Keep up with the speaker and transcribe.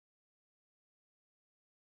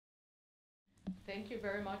Thank you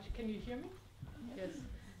very much. Can you hear me? Yes.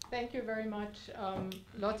 Thank you very much,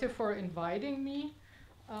 Lotte, for inviting me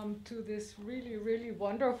to this really, really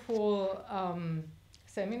wonderful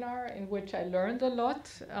seminar in which I learned a lot,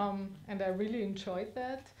 and I really enjoyed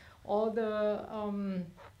that. All the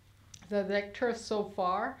lectures so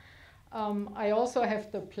far. I also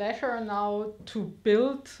have the pleasure now to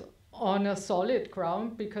build on a solid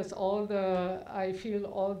ground because I feel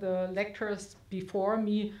all the lectures before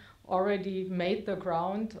me already made the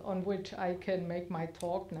ground on which I can make my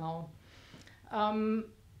talk now.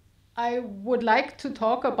 I would like to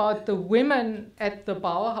talk about the women at the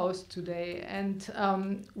Bauhaus today,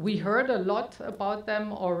 and we heard a lot about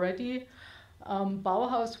them already.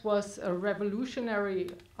 Bauhaus was a revolutionary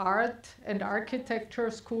art and architecture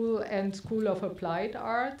school and school of applied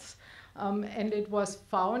arts, and it was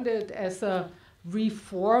founded as a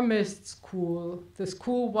reformist school. The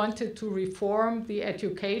school wanted to reform the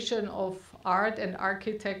education of art and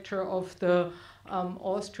architecture of the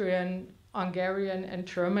Austrian, Hungarian, and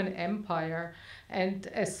German Empire. And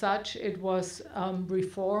as such, it was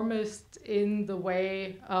reformist in the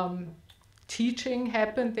way teaching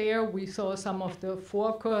happened there. We saw some of the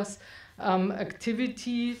four-course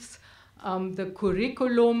activities. The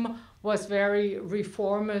curriculum was very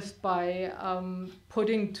reformist by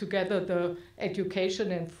putting together the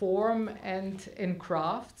education in form and in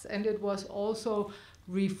crafts. And it was also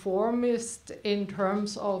reformist in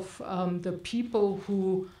terms of the people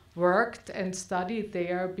who worked and studied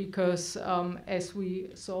there, because as we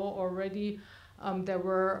saw already, there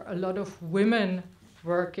were a lot of women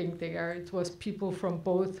working there. It was people from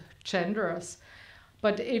both genders.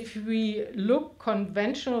 But if we look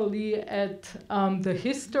conventionally at the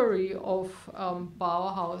history of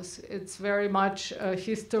Bauhaus, it's very much a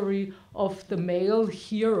history of the male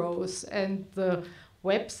heroes. And the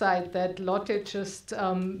website that Lotte just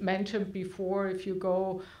mentioned before, if you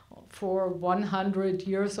go for 100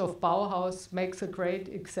 years of Bauhaus, makes a great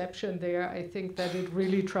exception there. I think that it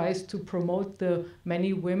really tries to promote the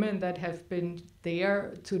many women that have been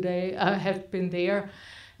there today,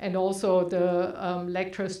 and also the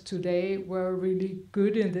lectures today were really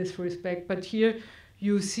good in this respect. But here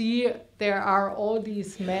you see there are all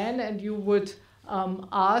these men, and you would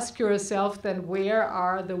ask yourself then, where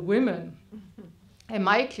are the women? And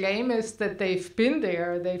my claim is that they've been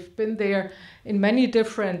there. They've been there in many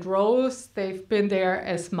different roles. They've been there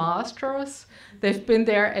as masters. They've been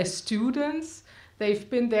there as students. They've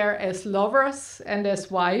been there as lovers and as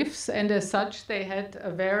wives. And as such, they had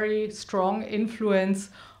a very strong influence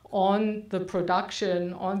on the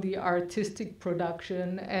production, on the artistic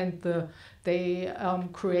production. And they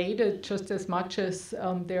created, just as much as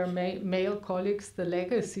their male colleagues, the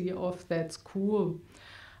legacy of that school.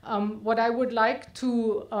 What I would like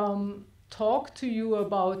to talk to you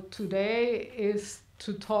about today is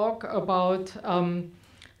to talk about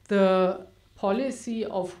the policy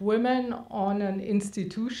of women on an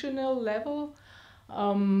institutional level.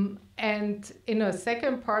 And in a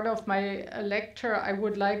second part of my lecture, I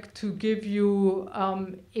would like to give you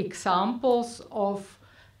examples of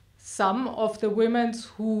some of the women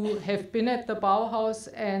who have been at the Bauhaus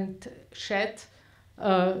and shed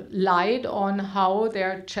light on how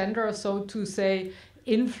their gender, so to say,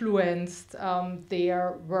 influenced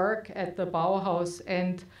their work at the Bauhaus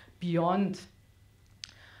and beyond.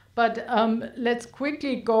 But let's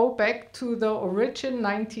quickly go back to the origin,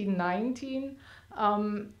 1919.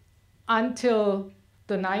 Until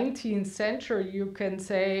the 19th century, you can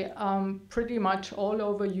say, pretty much all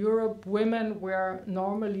over Europe, women were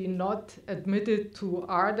normally not admitted to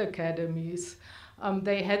art academies.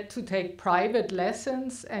 They had to take private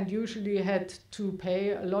lessons and usually had to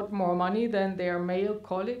pay a lot more money than their male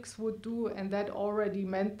colleagues would do. And that already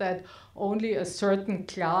meant that only a certain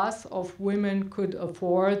class of women could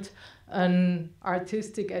afford an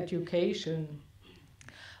artistic education.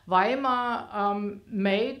 Weimar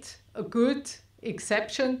made a good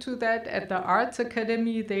exception to that at the Arts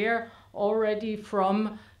Academy there. Already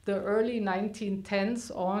from the early 1910s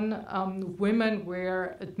on, women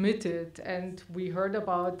were admitted, and we heard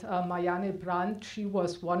about Marianne Brandt. She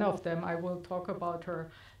was one of them. I will talk about her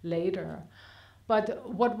later. But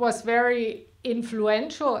what was very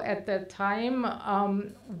influential at that time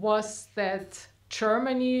was that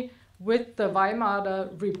Germany, with the Weimar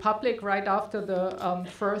Republic right after the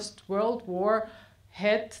First World War,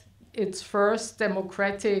 had its first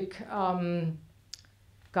democratic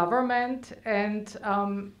government, and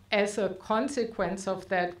as a consequence of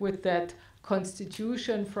that, with that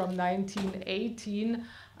constitution from 1918,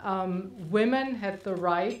 women had the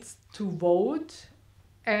right to vote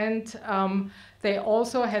and they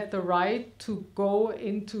also had the right to go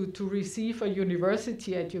to receive a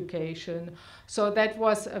university education. So that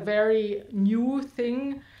was a very new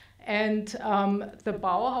thing. And the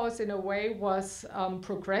Bauhaus, in a way, was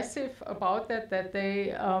progressive about that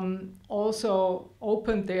they also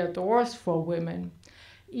opened their doors for women.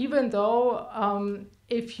 Even though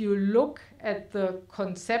if you look at the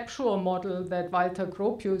conceptual model that Walter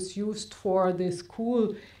Gropius used for this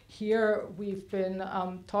school, here we've been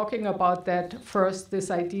talking about that first,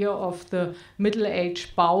 this idea of the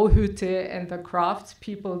middle-aged Bauhütte and the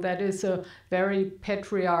craftspeople. That is a very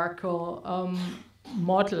patriarchal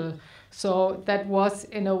model. So that was,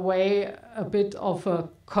 in a way, a bit of a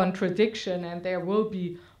contradiction, and there will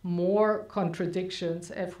be more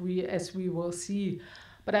contradictions as we will see.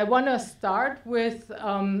 But I want to start with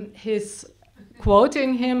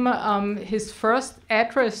quoting him, his first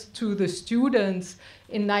address to the students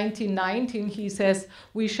in 1919. He says,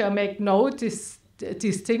 "We shall make no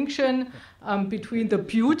distinction between the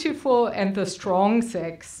beautiful and the strong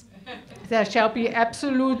sex. There shall be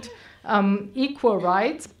absolute equal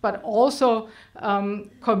rights, but also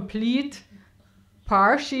complete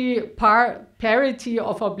parity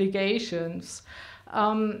of obligations."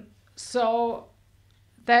 So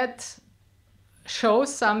that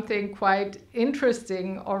shows something quite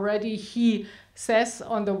interesting already. He says,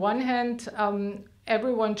 on the one hand,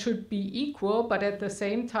 everyone should be equal, but at the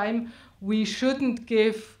same time, we shouldn't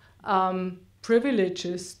give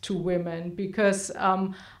privileges to women, because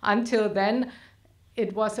until then,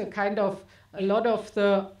 it was a lot of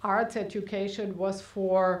the arts education was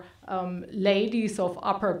for ladies of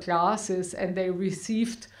upper classes, and they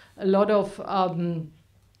received a lot of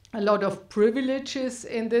privileges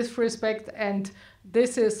in this respect. And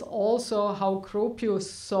this is also how Gropius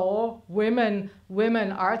saw women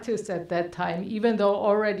artists at that time, even though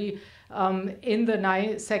already in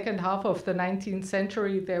the second half of the 19th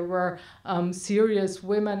century there were serious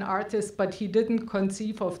women artists, but he didn't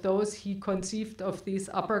conceive of those. He conceived of these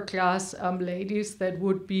upper class ladies that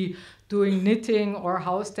would be doing knitting or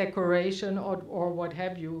house decoration or what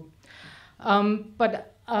have you. But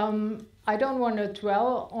I don't want to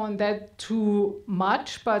dwell on that too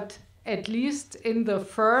much, but at least in the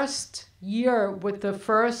first year with the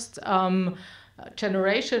first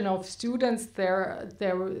generation of students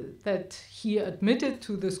that he admitted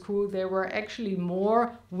to the school, there were actually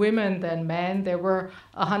more women than men. There were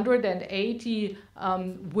 180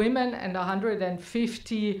 women and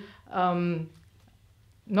 150,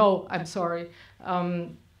 no, I'm sorry,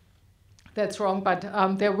 that's wrong, but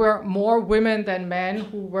there were more women than men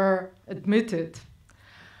who were admitted.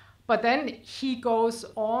 But then he goes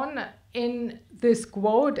on in this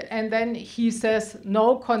quote, and then he says,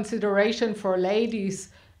 "No consideration for ladies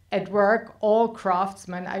at work, all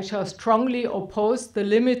craftsmen. I shall strongly oppose the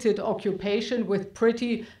limited occupation with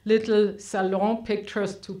pretty little salon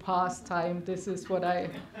pictures to pass time." This is what I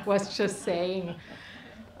was just saying.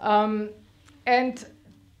 And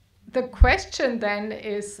the question then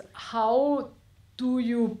is, how do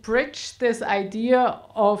you bridge this idea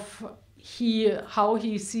of how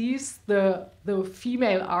he sees the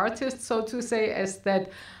female artist, so to say, as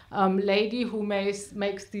that lady who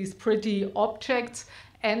makes these pretty objects,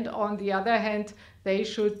 and on the other hand, they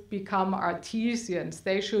should become artisans.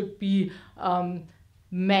 They should be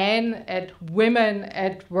men and women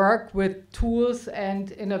at work with tools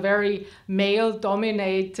and in a very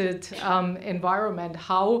male-dominated environment.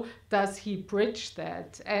 How does he bridge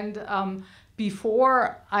that? And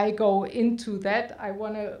before I go into that, I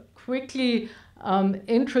want to quickly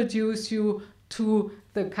introduce you to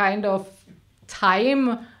the kind of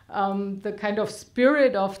time, the kind of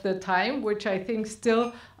spirit of the time, which I think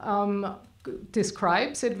still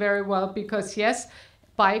describes it very well, because yes,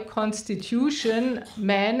 by constitution,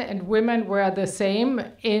 men and women were the same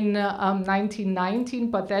in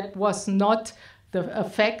 1919, but that was not the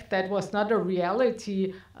effect, that was not a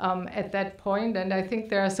reality at that point. And I think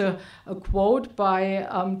there's a quote by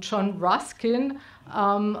John Ruskin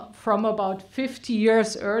from about 50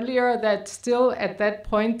 years earlier that still at that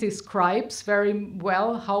point describes very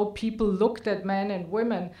well how people looked at men and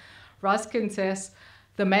women. Ruskin says,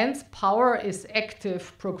 "The man's power is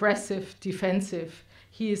active, progressive, defensive.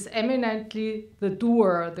 He is eminently the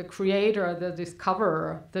doer, the creator, the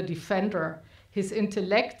discoverer, the defender. His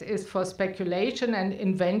intellect is for speculation and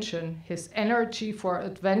invention, his energy for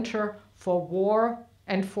adventure, for war,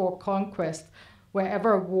 and for conquest.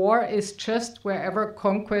 Wherever war is just, wherever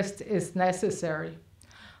conquest is necessary.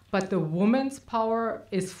 But the woman's power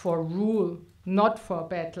is for rule, not for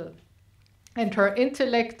battle. And her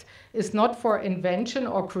intellect is not for invention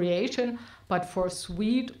or creation, but for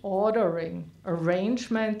sweet ordering,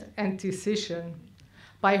 arrangement, and decision.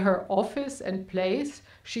 By her office and place,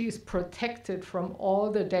 she is protected from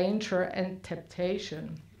all the danger and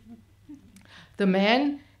temptation. The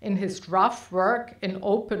man, in his rough work in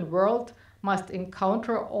open world, must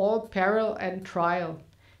encounter all peril and trial.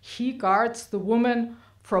 He guards the woman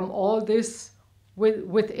from all this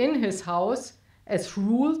within his house, as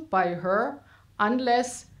ruled by her,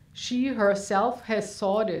 unless she herself has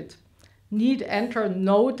sought it. Need enter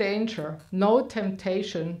no danger, no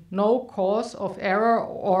temptation, no cause of error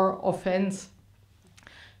or offense.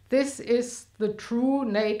 This is the true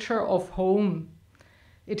nature of home.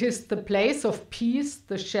 It is the place of peace,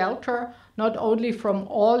 the shelter, not only from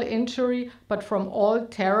all injury, but from all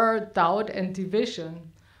terror, doubt, and division.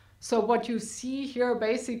 So what you see here,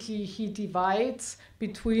 basically, he divides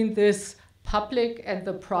between this public and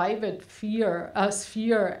the private sphere.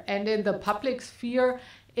 And in the public sphere,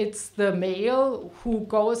 it's the male who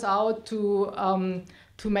goes out to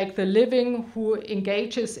make the living, who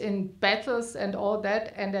engages in battles and all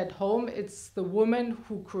that. And at home, it's the woman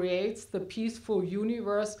who creates the peaceful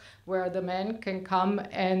universe where the man can come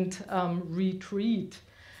and retreat.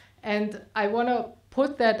 And I want to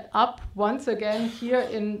put that up once again here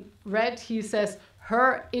in red. He says,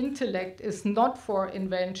 her intellect is not for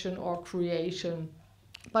invention or creation,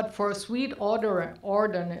 but for sweet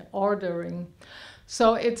ordering.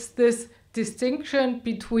 So it's this distinction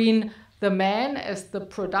between the man as the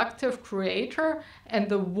productive creator and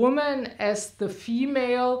the woman as the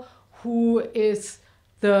female who is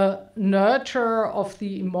the nurturer of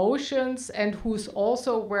the emotions and who's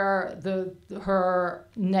also where her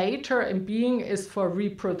nature and being is for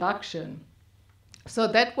reproduction. So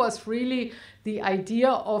that was really the idea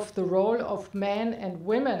of the role of men and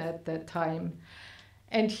women at that time.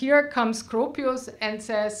 And here comes Gropius and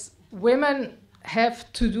says women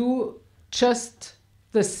have to do just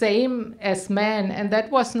the same as men. And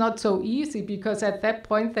that was not so easy because at that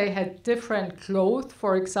point they had different clothes,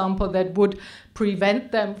 for example, that would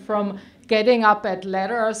prevent them from getting up at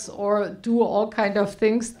ladders or do all kind of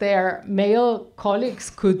things their male colleagues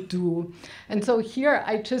could do. And so here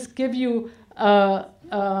I just give you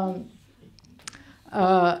an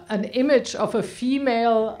image of a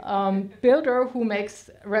female builder who makes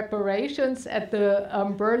reparations at the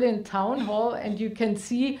Berlin Town Hall, and you can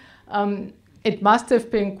see it must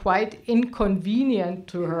have been quite inconvenient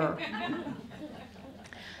to her.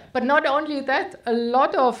 But not only that, a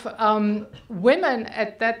lot of women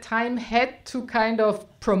at that time had to kind of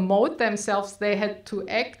promote themselves. They had to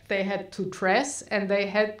act, they had to dress, and they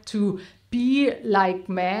had to be like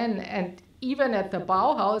men. And even at the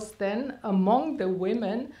Bauhaus then, among the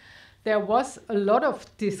women, there was a lot of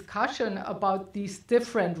discussion about these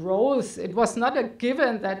different roles. It was not a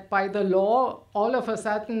given that by the law, all of a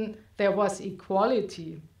sudden, there was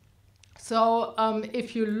equality. So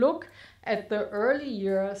if you look at the early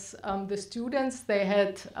years, the students, they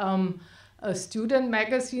had a student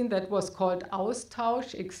magazine that was called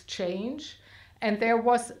Austausch, Exchange. And there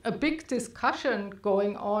was a big discussion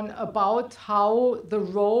going on about how the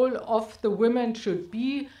role of the women should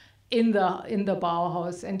be in the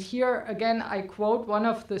Bauhaus. And here, again, I quote one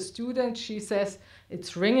of the students. She says,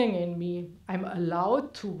 "It's ringing in me. I'm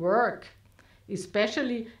allowed to work.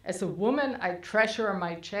 Especially as a woman, I treasure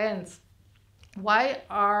my chance. Why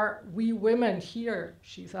are we women here?"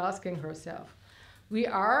 She's asking herself. "We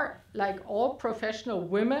are, like all professional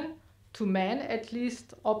women, to men at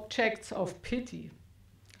least, objects of pity.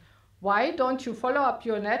 Why don't you follow up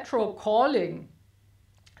your natural calling?"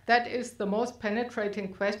 That is the most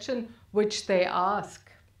penetrating question which they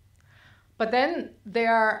ask. But then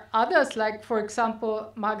there are others, like, for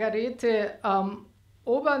example, Margarete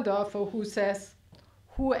Oberndorfer, who says,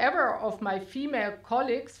 "Whoever of my female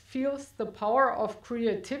colleagues feels the power of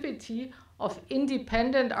creativity, of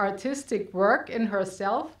independent artistic work in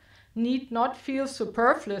herself, need not feel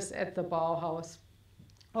superfluous at the Bauhaus,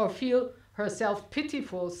 or feel herself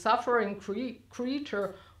pitiful, suffering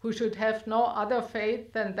creature who should have no other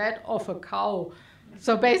fate than that of a cow."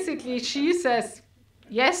 So basically she says,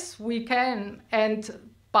 yes, we can, and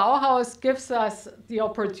Bauhaus gives us the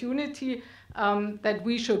opportunity that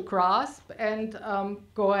we should grasp and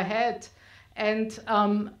go ahead. And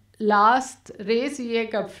last,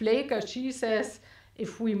 Resijäger Pfleger, she says,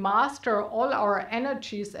 if we master all our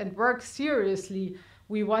energies and work seriously,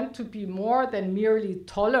 we want to be more than merely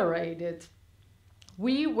tolerated.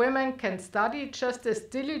 We women can study just as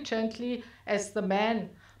diligently as the men,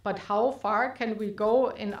 but how far can we go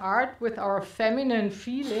in art with our feminine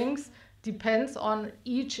feelings depends on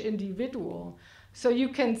each individual. So you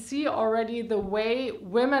can see already the way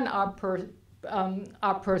women are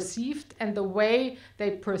perceived, and the way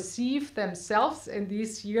they perceive themselves in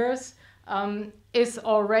these years is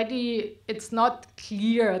already, it's not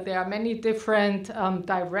clear. There are many different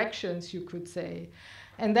directions, you could say.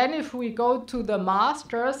 And then if we go to the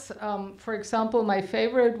masters, for example, my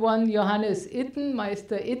favorite one, Johannes Itten,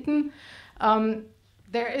 Meister Itten,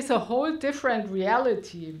 there is a whole different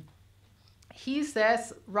reality. He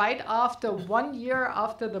says, right after 1 year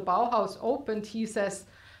after the Bauhaus opened, he says,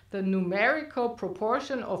 the numerical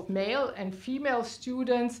proportion of male and female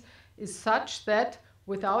students is such that,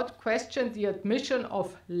 without question, the admission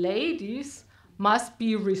of ladies must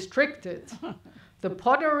be restricted. The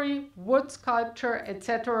pottery, wood sculpture,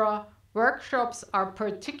 etc. workshops are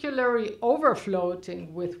particularly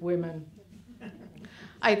overflowing with women.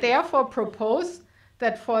 I therefore propose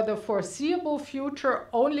that for the foreseeable future,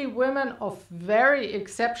 only women of very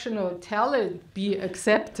exceptional talent be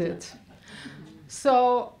accepted.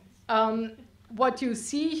 So what you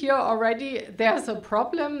see here already, there's a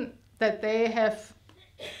problem that they have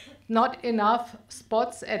not enough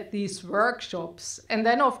spots at these workshops. And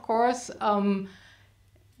then, of course,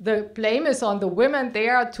 the blame is on the women.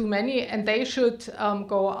 There are too many, and they should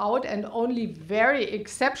go out, and only very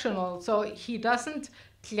exceptional. So he doesn't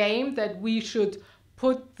claim that we should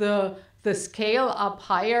put the scale up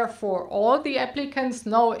higher for all the applicants.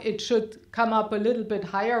 No, it should come up a little bit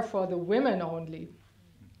higher for the women only.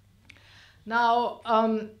 Now,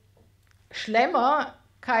 Schlemmer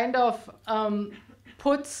kind of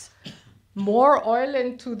puts more oil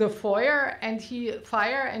into the fire, and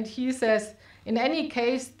he says, in any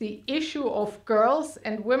case, the issue of girls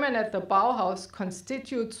and women at the Bauhaus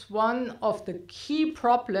constitutes one of the key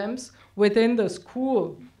problems within the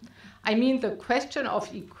school. I mean the question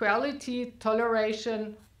of equality,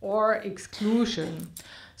 toleration, or exclusion.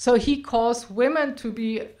 So he calls women to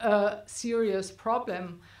be a serious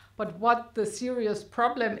problem. But what the serious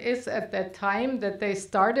problem is at that time, that they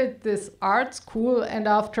started this art school, and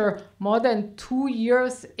after more than 2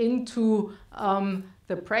 years into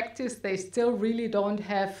the practice, they still really don't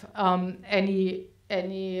have any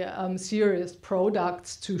serious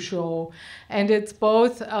products to show. And it's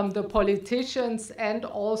both the politicians and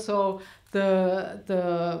also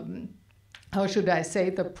the how should I say,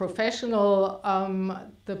 the professional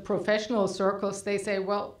circles. They say,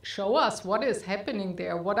 well, show us what is happening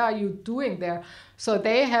there. What are you doing there? So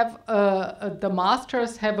they have, the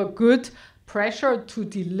masters have a good pressure to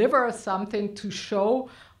deliver something, to show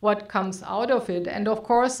what comes out of it. And of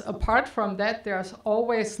course, apart from that, there's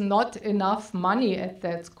always not enough money at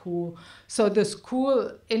that school. So the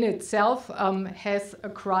school in itself has a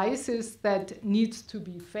crisis that needs to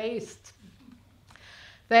be faced.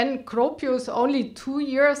 Then Gropius, only 2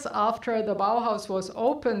 years after the Bauhaus was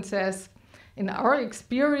opened, says, in our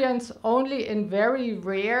experience, only in very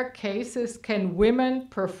rare cases can women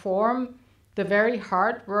perform the very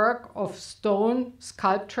hard work of stone,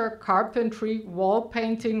 sculpture, carpentry, wall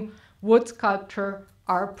painting, wood sculpture,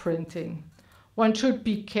 art printing. One should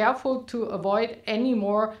be careful to avoid any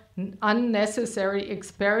more unnecessary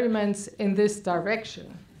experiments in this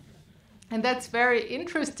direction. And that's very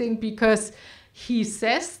interesting, because he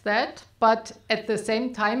says that, but at the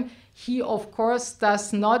same time, he of course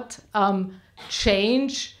does not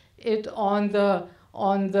change it on the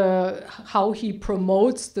how he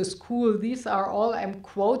promotes the school. These are all, I'm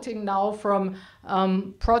quoting now from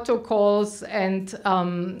protocols and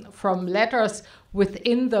from letters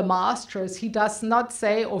within the masters. He does not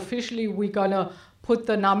say officially we're gonna put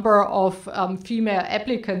the number of female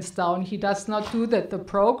applicants down. He does not do that. The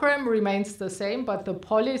program remains the same, but the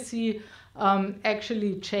policy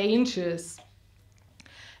actually changes.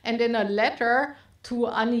 And in a letter to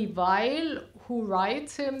Annie Weil, who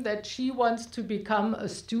writes him that she wants to become a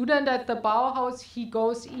student at the Bauhaus, he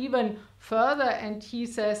goes even further, and he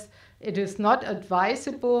says, it is not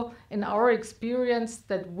advisable in our experience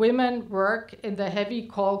that women work in the heavy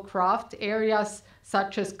cold craft areas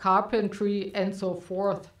such as carpentry and so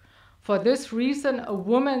forth. For this reason, a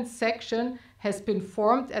women's section has been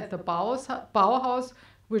formed at the Bauhaus,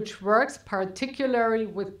 which works particularly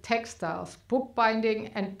with textiles, bookbinding,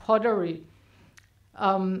 and pottery.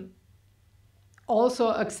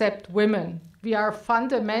 Also accept women. We are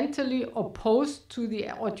fundamentally opposed to the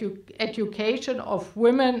education of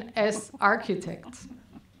women as architects.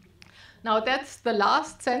 Now that's the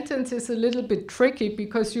last sentence is a little bit tricky,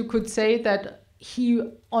 because you could say that he,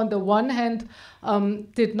 on the one hand,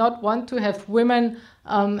 did not want to have women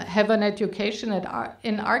have an education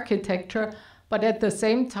in architecture, But at the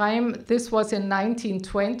same time, this was in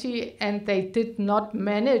 1920, and they did not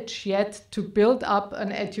manage yet to build up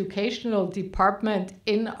an educational department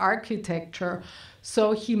in architecture.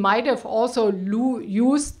 So he might have also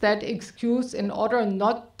used that excuse in order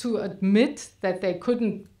not to admit that they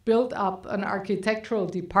couldn't build up an architectural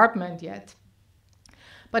department yet.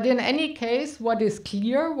 But in any case, what is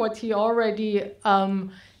clear, what he already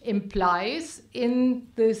implies in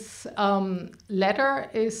this letter,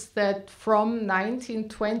 is that from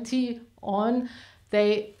 1920 on,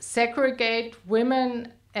 they segregate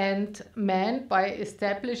women and men by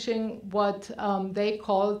establishing what they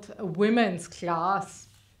called a women's class.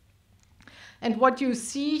 And what you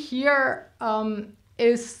see here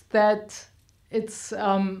is that it's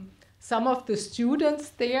some of the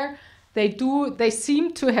students there, they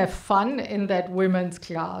seem to have fun in that women's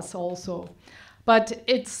class also. But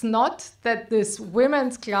it's not that this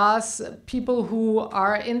women's class, people who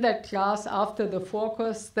are in that class after the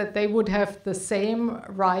focus, that they would have the same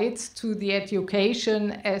rights to the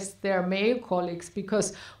education as their male colleagues,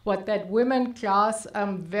 because what that women class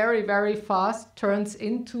very, very fast turns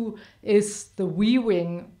into is the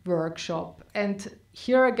weaving workshop. And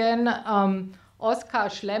here again, Oskar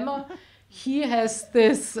Schlemmer, he has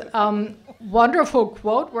this wonderful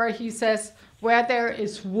quote where he says, "Where there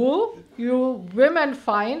is wool, you women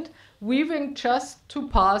find weaving just to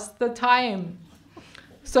pass the time."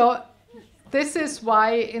 So this is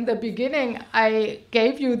why in the beginning I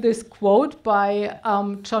gave you this quote by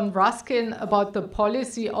John Ruskin about the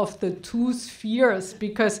policy of the two spheres,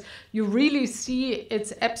 because you really see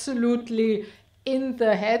it's absolutely in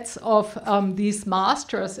the heads of these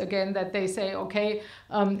masters again, that they say, okay,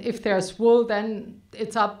 if there's wool, then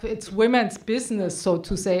it's women's business, so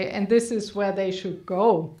to say, and this is where they should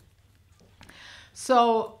go.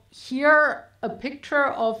 So here a picture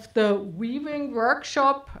of the weaving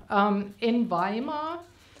workshop in Weimar.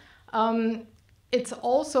 It's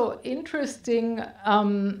also interesting,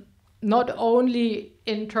 not only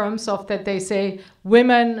in terms of that they say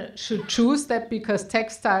women should choose that because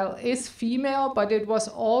textile is female, but it was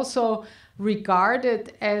also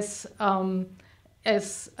regarded as a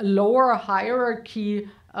lower hierarchy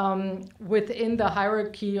within the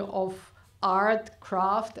hierarchy of art,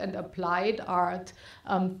 craft, and applied art.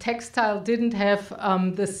 Textile didn't have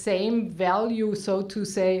the same value, so to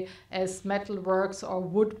say, as metalworks or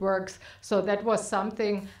woodworks. So that was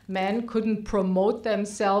something men couldn't promote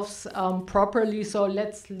themselves properly, so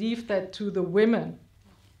let's leave that to the women.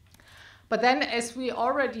 But then, as we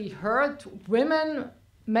already heard, women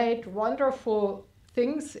made wonderful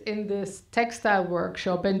things in this textile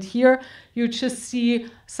workshop. And here you just see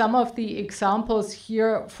some of the examples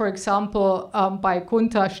here, for example, by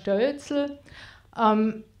Gunther Stölzl.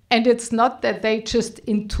 And it's not that they just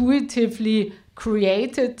intuitively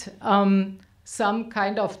created some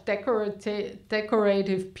kind of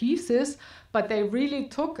decorative pieces, but they really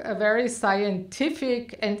took a very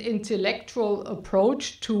scientific and intellectual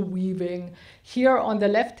approach to weaving. Here on the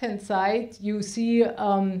left-hand side, you see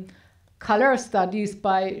color studies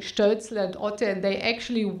by Stölzl and Otte, and they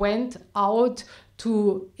actually went out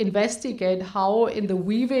to investigate how in the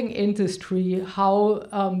weaving industry, how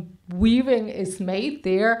weaving is made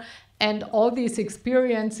there, and all these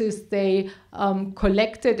experiences they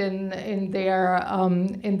collected in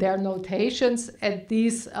their notations, and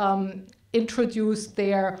these introduced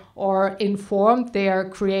their or informed their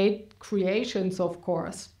creations, of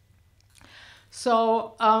course.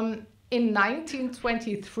 So in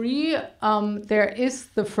 1923, there is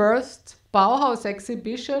the first Bauhaus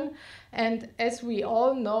exhibition, and as we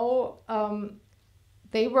all know,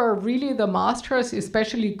 they were really the masters,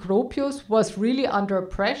 especially Gropius was really under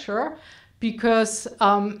pressure because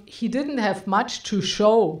he didn't have much to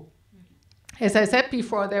show. As I said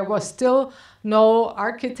before, there was still no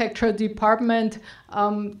architecture department.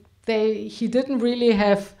 He didn't really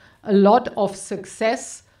have a lot of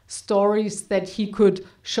success stories that he could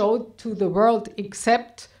show to the world,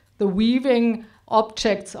 except the weaving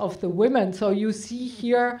objects of the women. So you see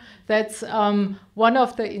here that's one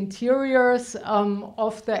of the interiors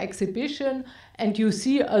of the exhibition, and you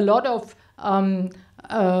see a lot of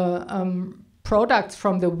products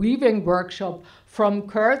from the weaving workshop, from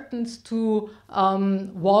curtains to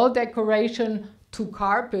wall decoration to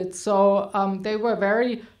carpets. So they were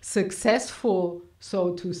very successful,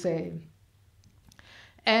 so to say.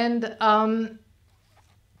 And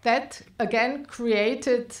that again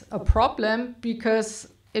created a problem, because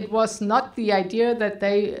it was not the idea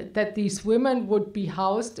that these women would be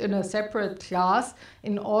housed in a separate class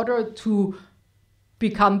in order to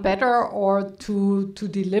become better or to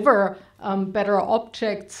deliver better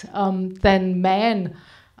objects than men.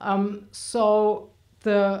 So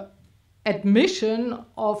the admission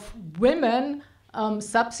of women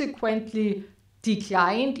subsequently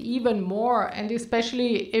declined even more, and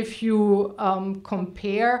especially if you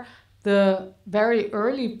compare the very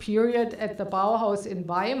early period at the Bauhaus in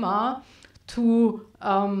Weimar to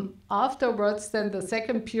afterwards, then the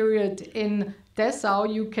second period in Dessau,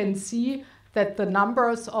 you can see that the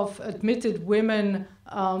numbers of admitted women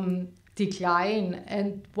decline.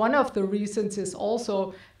 And one of the reasons is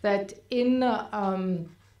also that in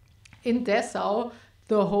Dessau,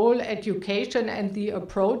 the whole education and the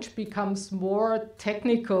approach becomes more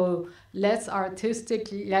technical, less artistic,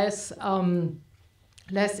 less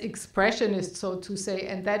expressionist, so to say.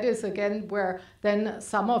 And that is again where then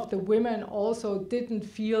some of the women also didn't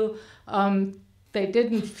feel, it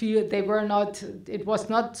was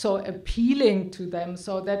not so appealing to them.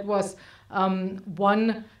 So that was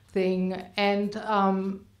one thing. And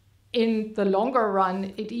in the longer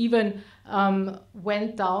run, it even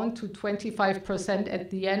went down to 25% at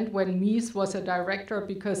the end when Mies was a director,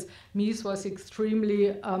 because Mies was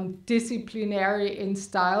extremely disciplinary in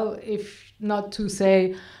style, if not to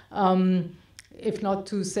say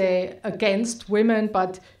against women.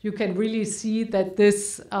 But you can really see that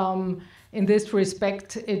this, in this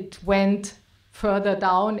respect, it went further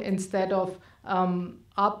down instead of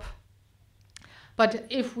up. But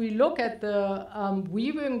if we look at the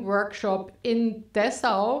weaving workshop in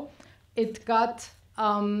Dessau, it got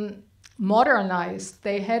modernized.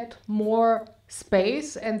 They had more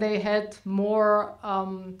space and they had more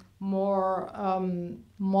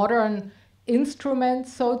modern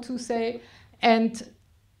instruments, so to say. And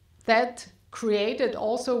that created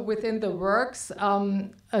also within the works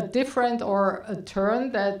a different, or a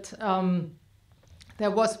turn that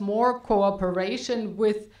there was more cooperation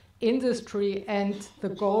with industry, and the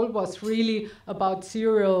goal was really about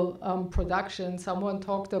serial production. Someone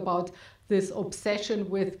talked about this obsession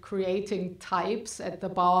with creating types at the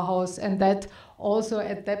Bauhaus, and that also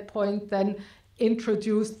at that point then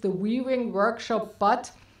introduced the weaving workshop,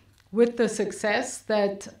 but with the success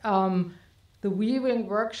that the weaving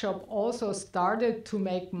workshop also started to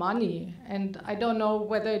make money. And I don't know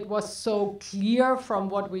whether it was so clear from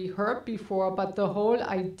what we heard before, but the whole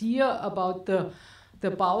idea about the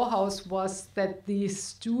Bauhaus was that these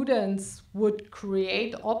students would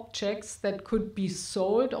create objects that could be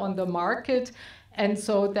sold on the market, and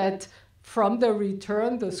so that from the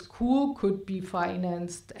return the school could be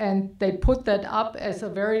financed. And they put that up as a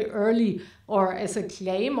very early, or as a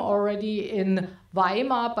claim already in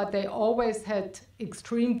Weimar, but they always had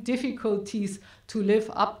extreme difficulties to live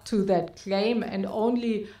up to that claim. And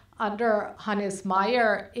only under Hannes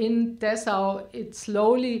Meyer in Dessau, it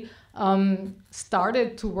slowly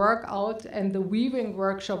started to work out, and the weaving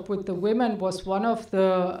workshop with the women was one of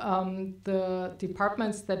the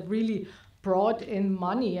departments that really brought in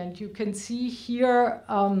money. And you can see here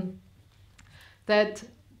that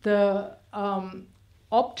the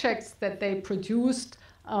objects that they produced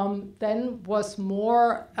then was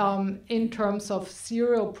more in terms of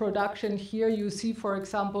serial production. Here you see, for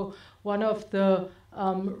example, one of the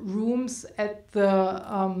rooms at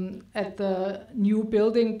the new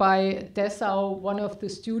building by Dessau, one of the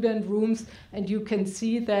student rooms, and you can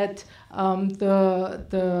see that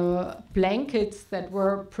the blankets that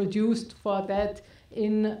were produced for that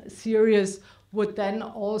in series would then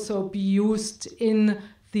also be used in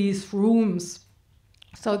these rooms.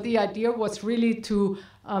 So the idea was really to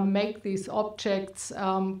make these objects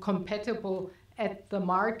compatible at the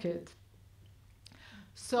market.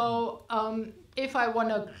 So if I want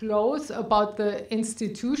to close about the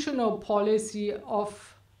institutional policy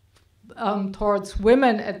of towards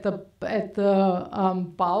women at the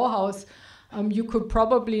Bauhaus, you could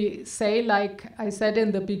probably say, like I said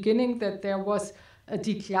in the beginning, that there was a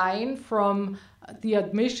decline from the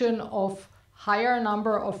admission of higher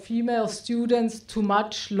number of female students to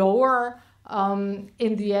much lower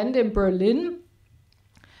in the end in Berlin.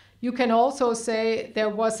 You can also say there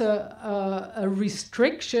was a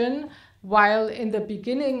restriction, while in the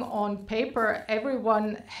beginning on paper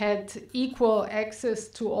everyone had equal access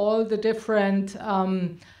to all the different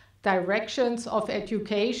directions of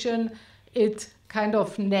education. It kind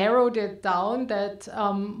of narrowed it down that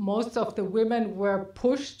most of the women were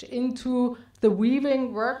pushed into the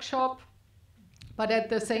weaving workshop. But at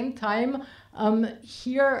the same time,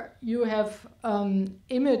 here you have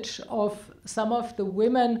image of some of the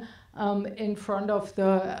women in front of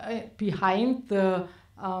the behind the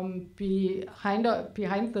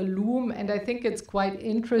loom, and I think it's quite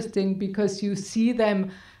interesting because you see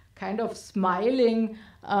them kind of smiling,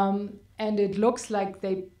 and it looks like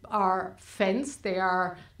they are fenced, they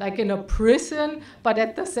are like in a prison, but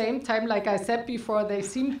at the same time, like I said before, they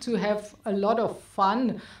seem to have a lot of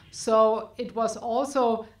fun. So it was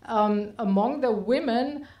also among the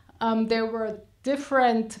women, there were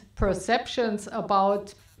different perceptions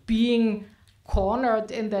about being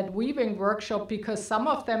cornered in that weaving workshop, because some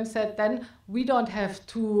of them said, then we don't have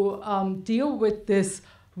to deal with this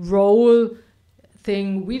role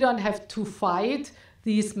thing. We don't have to fight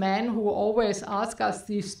these men who always ask us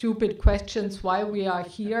these stupid questions, why we are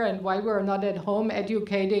here and why we're not at home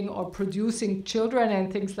educating or producing children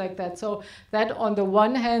and things like that. So that on the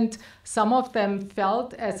one hand, some of them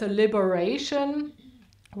felt as a liberation,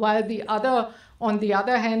 while on the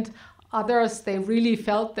other hand, others, they really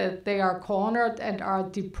felt that they are cornered and are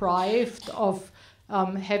deprived of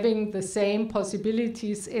having the same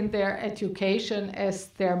possibilities in their education as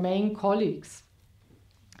their main colleagues.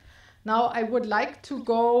 Now, I would like to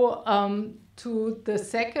go to the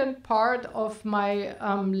second part of my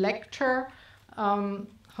lecture.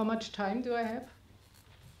 How much time do I have?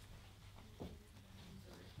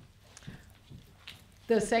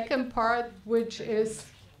 The second part, which is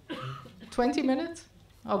 20 minutes?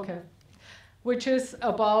 Okay. Which is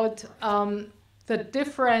about the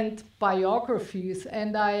different biographies.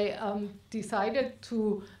 And I decided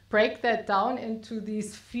to break that down into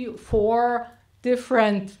these four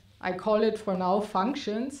different, I call it for now,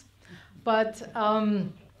 functions, but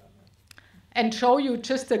and show you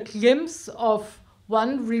just a glimpse of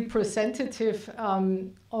one representative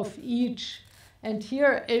of each. And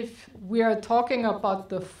here, if we are talking about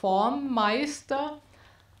the Baumeister,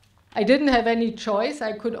 I didn't have any choice.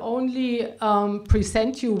 I could only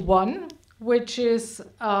present you one, which is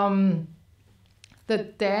the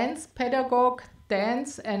dance pedagogue,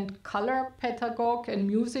 dance and color pedagogue and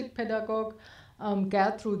music pedagogue,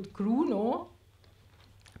 Gertrud Grunow,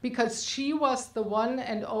 because she was the one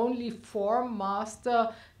and only form master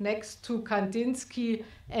next to Kandinsky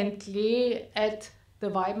and Klee at the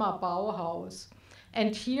Weimar Bauhaus.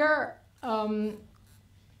 And here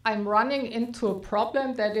I'm running into a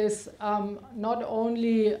problem that is not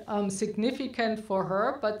only significant for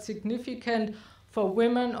her, but significant for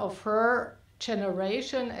women of her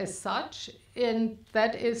generation as such, and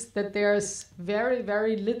that is that there's very,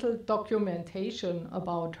 very little documentation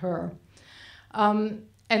about her.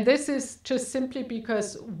 And this is just simply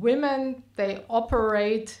because women, they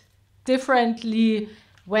operate differently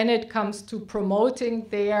when it comes to promoting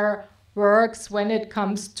their works, when it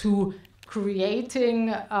comes to creating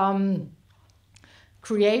a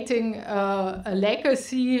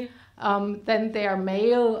legacy than their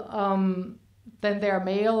male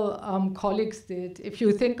colleagues did. If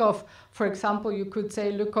you think of, for example, you could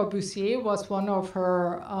say Le Corbusier was one of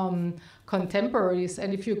her contemporaries,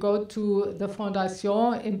 and if you go to the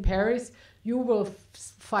Fondation in Paris, you will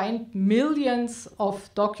find millions of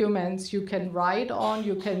documents you can write on,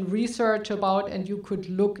 you can research about, and you could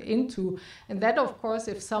look into. And that, of course,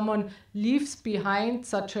 if someone leaves behind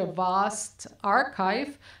such a vast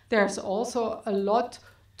archive, there's also a lot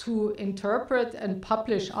to interpret and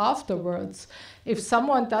publish afterwards. If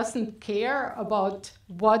someone doesn't care about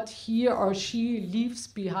what he or she leaves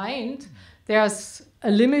behind, there's a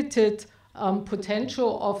limited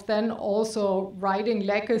potential of then also writing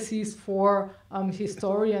legacies for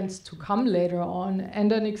historians to come later on.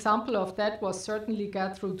 And an example of that was certainly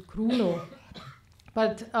Gertrud Grunow.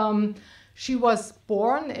 But she was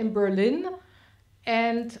born in Berlin,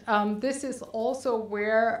 and this is also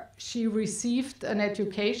where she received an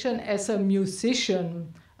education as a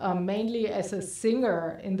musician, mainly as a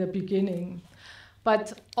singer in the beginning.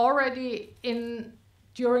 But already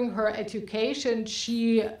during her education,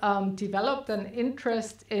 she developed an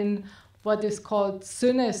interest in what is called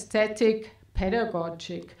synesthetic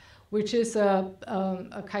pedagogy, which is a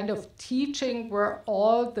kind of teaching where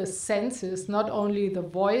all the senses, not only the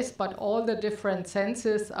voice, but all the different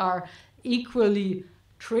senses are equally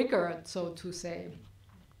triggered, so to say.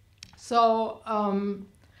 So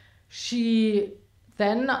she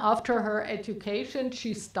then, after her education,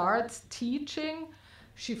 she starts teaching.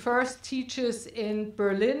 She first teaches in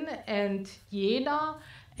Berlin and Jena,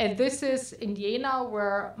 and this is in Jena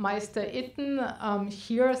where Meister Itten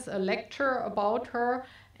hears a lecture about her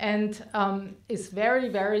and is very,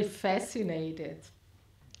 very fascinated.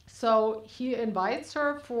 So he invites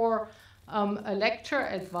her for a lecture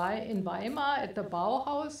in Weimar at the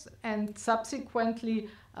Bauhaus, and subsequently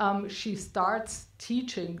she starts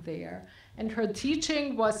teaching there. And her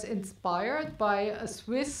teaching was inspired by a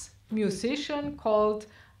Swiss musician called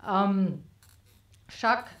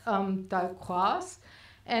Jacques Dalcroze,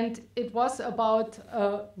 and it was about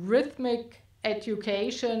rhythmic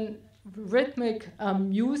education rhythmic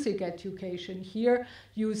music education. Here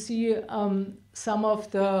you see some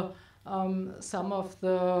of the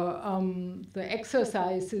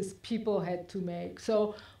exercises people had to make.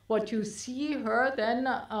 So what you see her then,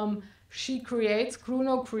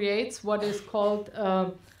 Kruno creates what is called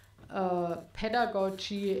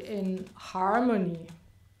pedagogy in harmony.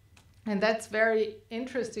 And that's very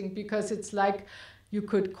interesting because it's like, you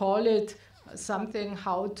could call it something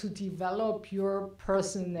how to develop your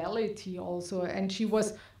personality also. And she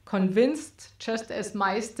was convinced, just as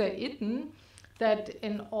Meister Itten, that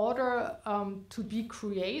in order to be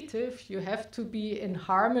creative, you have to be in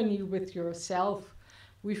harmony with yourself.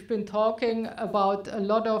 We've been talking about a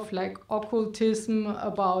lot of like occultism,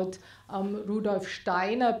 about Rudolf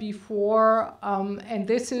Steiner before, and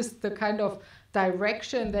this is the kind of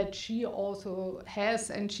direction that she also has.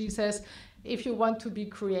 And she says, if you want to be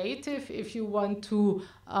creative, if you want to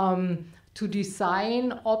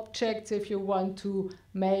design objects, if you want to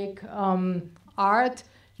make art,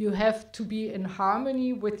 you have to be in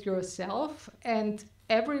harmony with yourself, and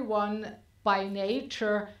everyone by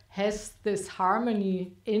nature has this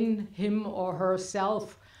harmony in him or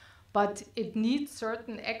herself, but it needs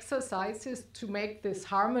certain exercises to make this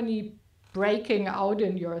harmony breaking out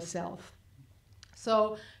in yourself.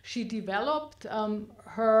 So she developed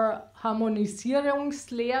her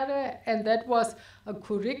Harmonisierungslehre, and that was a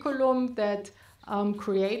curriculum that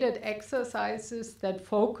created exercises that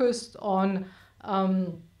focused on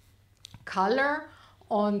color,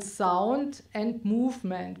 on sound and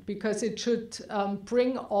movement, because it should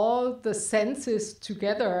bring all the senses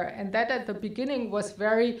together. And that at the beginning was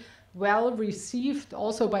very well received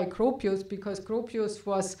also by Gropius, because Gropius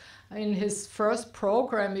was in his first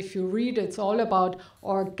program, if you read, it's all about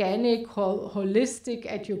organic, holistic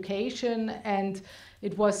education, and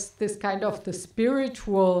it was this kind of the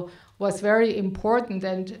spiritual was very important,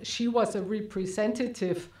 and she was a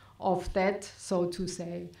representative of that, so to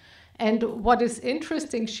say. And what is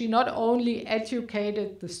interesting, she not only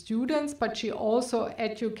educated the students, but she also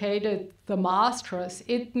educated the masters.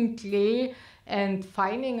 Itten, Klee, and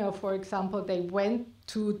Feininger, for example, they went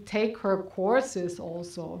to take her courses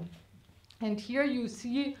also. And here you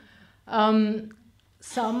see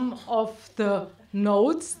some of the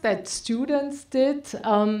notes that students did.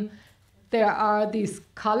 There are these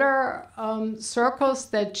color circles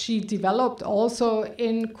that she developed also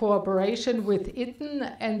in cooperation with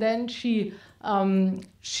Itten, and then she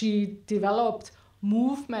developed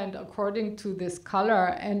movement according to this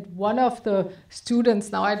color. And one of the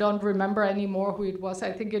students, now I don't remember anymore who it was,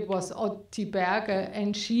 I think it was Otti Berge,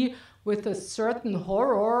 and she, with a certain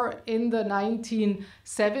horror in the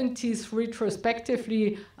 1970s,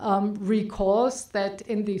 retrospectively recalls that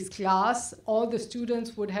in this class all the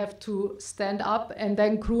students would have to stand up, and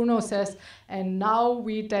then Kruno says, and now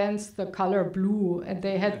we dance the color blue, and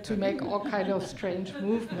they had to make all kind of strange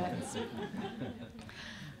movements.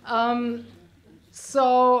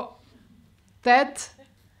 So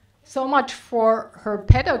much for her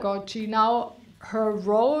pedagogy. Now, her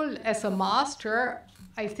role as a master,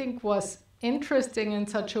 I think, was interesting in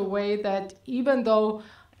such a way that even though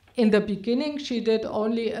in the beginning she did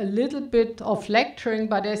only a little bit of lecturing,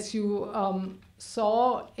 but as you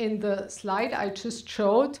saw in the slide I just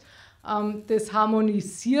showed, this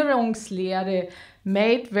Harmonisierungslehre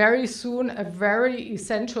made very soon a very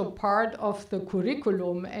essential part of the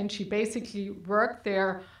curriculum, and she basically worked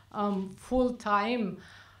there full time.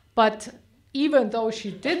 But even though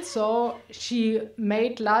she did so, she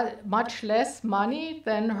made much less money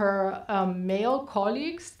than her male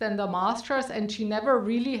colleagues, than the masters, and she never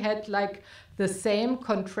really had like the same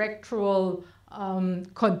contractual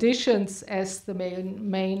conditions as the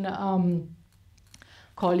main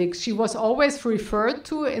colleagues. She was always referred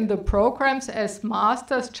to in the programs as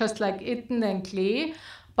masters, just like Itten and Klee,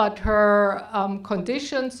 but her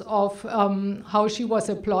conditions of how she was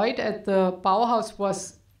employed at the Bauhaus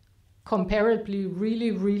was comparably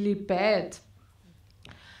really, really bad.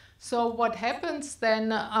 So what happens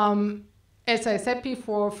then, as I said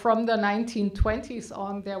before, from the 1920s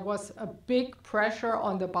on, there was a big pressure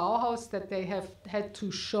on the Bauhaus that they had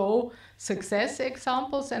to show success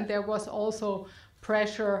examples, and there was also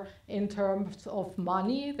pressure in terms of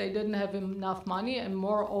money. They didn't have enough money, and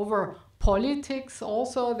moreover, politics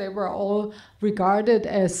also. They were all regarded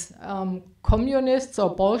as communists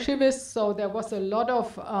or Bolshevists, so there was a lot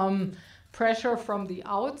of pressure from the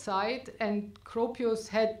outside, and Gropius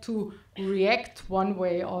had to react one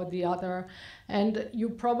way or the other. And you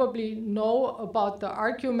probably know about the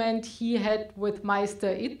argument he had with Meister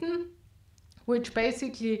Itten, which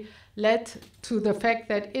basically led to the fact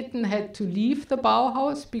that Itten had to leave the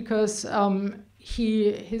Bauhaus because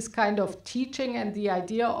his kind of teaching and the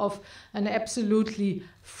idea of an absolutely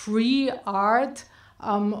free art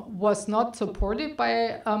was not supported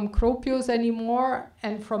by Gropius anymore.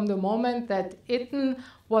 And from the moment that Itten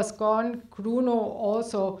was gone, Grunow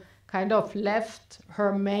also kind of left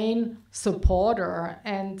her main supporter.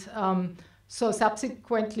 And so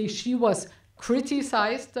subsequently she was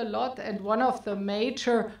criticized a lot. And one of the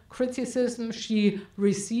major criticisms she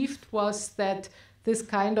received was that this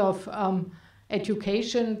kind of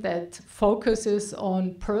education that focuses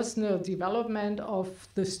on personal development of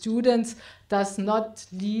the students does not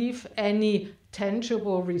leave any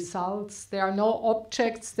tangible results. There are no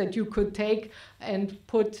objects that you could take and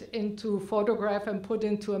put into photograph and put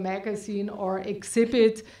into a magazine or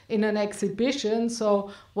exhibit in an exhibition. So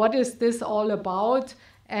what is this all about?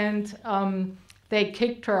 And they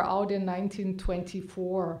kicked her out in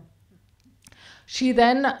 1924. She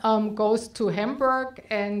then goes to Hamburg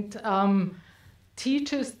and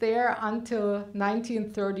teaches there until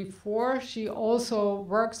 1934. She also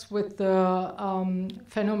works with the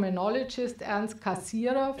phenomenologist Ernst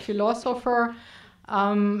Cassirer, philosopher,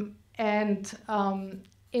 and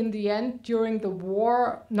in the end, during the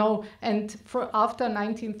war, after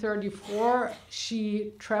 1934,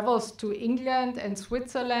 she travels to England and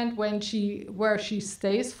Switzerland where she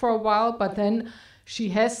stays for a while, but then she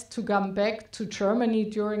has to come back to Germany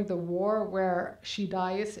during the war, where she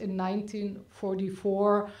dies in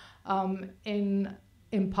 1944 in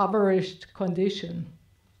impoverished condition.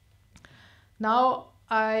 Now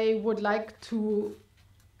I would like to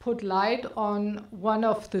put light on one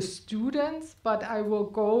of the students, but I will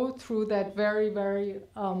go through that very, very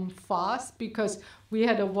fast, because we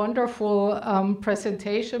had a wonderful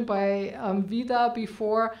presentation by Vida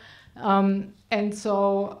before. And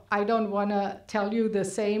so I don't want to tell you the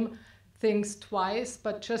same things twice,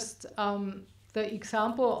 but just the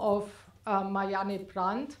example of Marianne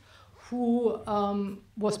Brandt, who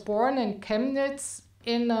was born in Chemnitz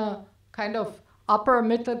in a kind of upper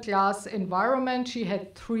middle class environment. She had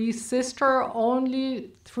only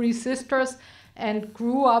three sisters, and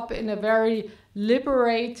grew up in a very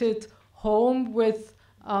liberated home with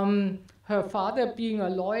her father being a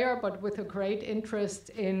lawyer, but with a great interest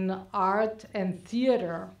in art and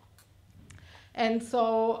theater. And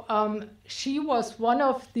so she was one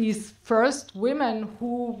of these first women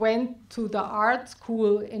who went to the art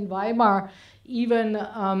school in Weimar, even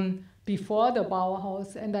before the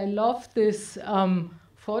Bauhaus. And I love this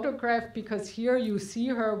photograph, because here you see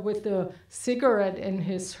her with a cigarette in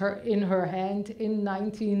her hand in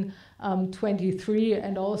 1923,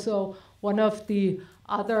 and also one of the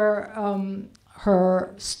other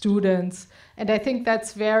her students. And I think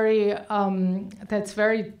that's very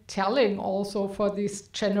telling also for this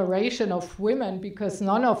generation of women, because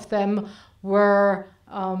none of them were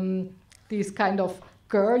these kind of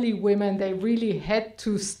girly women. They really had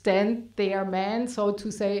to stand their man, so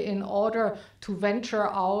to say, in order to venture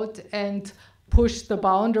out and push the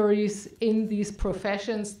boundaries in these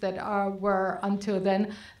professions that were until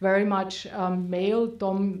then very much male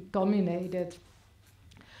dominated.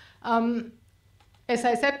 As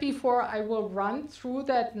I said before, I will run through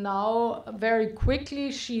that now very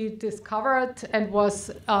quickly. She discovered and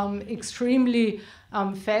was extremely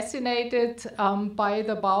fascinated by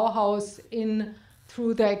the Bauhaus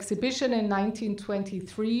through the exhibition in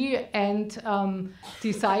 1923, and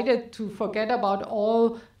decided to forget about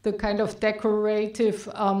all the kind of decorative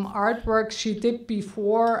artwork she did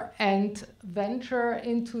before and venture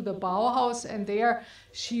into the Bauhaus. And there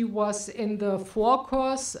she was in the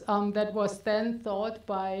Vorkurs that was then taught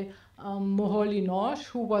by Moholy-Nagy,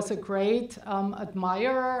 who was a great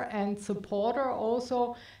admirer and supporter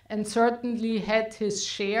also, and certainly had his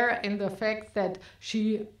share in the fact that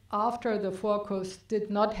she, after the Vorkurs, did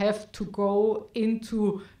not have to go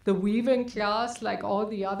into the weaving class like all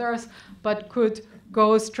the others, but could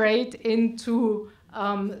go straight into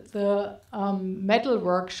the metal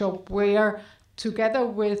workshop, where, together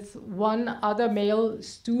with one other male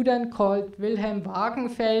student called Wilhelm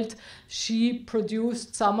Wagenfeld, she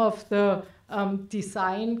produced some of the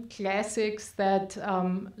design classics that,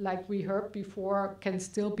 like we heard before, can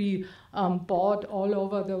still be bought all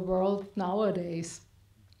over the world nowadays.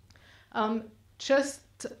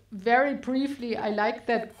 Just very briefly, I like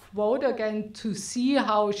that quote again to see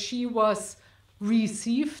how she was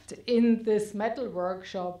received in this metal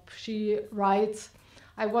workshop. She writes,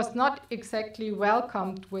 "I was not exactly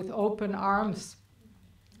welcomed with open arms.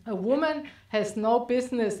 A woman has no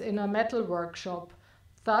business in a metal workshop.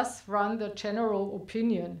 Thus ran the general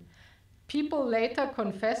opinion. People later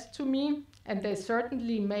confessed to me, and they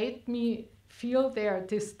certainly made me feel their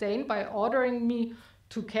disdain by ordering me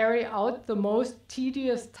to carry out the most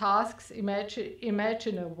tedious tasks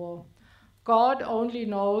imaginable. God only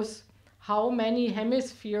knows how many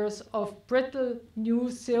hemispheres of brittle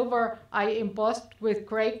new silver I embossed with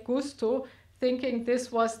great gusto, thinking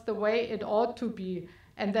this was the way it ought to be,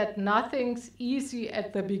 and that nothing's easy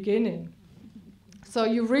at the beginning. So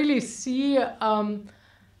you really see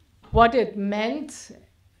what it meant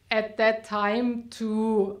at that time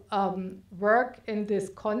to work in this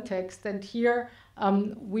context. And here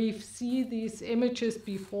we've seen these images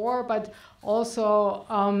before, but also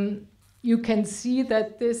you can see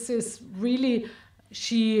that this is really,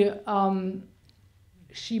 she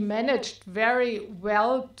managed very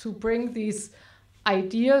well to bring these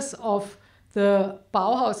ideas of the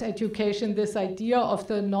Bauhaus education, this idea of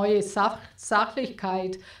the neue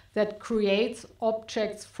Sachlichkeit that creates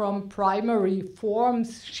objects from primary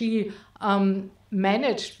forms. She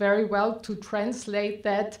managed very well to translate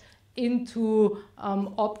that into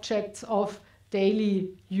objects of daily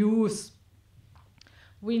use.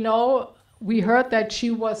 We heard that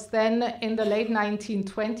she was then in the late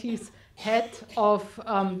 1920s head of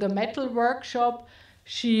the metal workshop.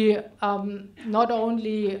 She not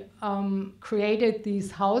only created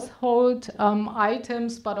these household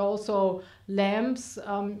items, but also lamps.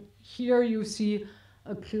 Here you see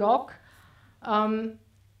a clock.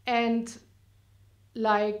 And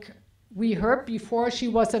like we heard before, she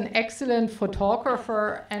was an excellent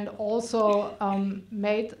photographer and also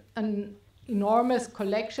made an enormous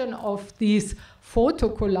collection of these photo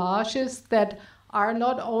collages that are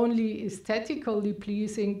not only aesthetically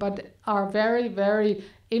pleasing, but are very, very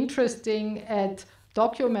interesting as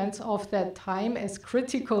documents of that time, as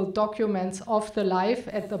critical documents of the life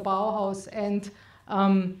at the Bauhaus and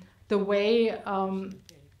the way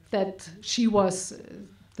that she was,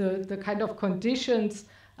 the kind of conditions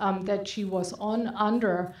that she was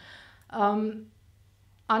under.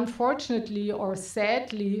 Unfortunately or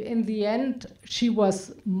sadly, in the end, she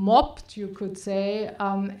was mobbed, you could say,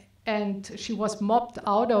 and she was mobbed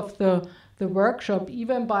out of the workshop,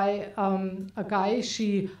 even by a guy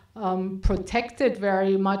she protected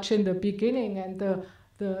very much in the beginning. And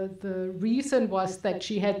the reason was that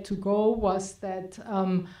she had to go was that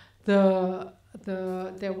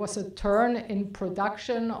there was a turn in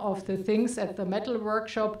production of the things at the metal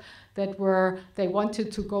workshop that they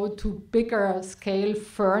wanted to go to bigger scale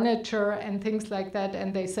furniture and things like that,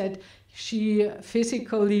 and they said she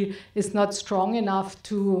physically is not strong enough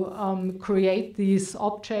to create these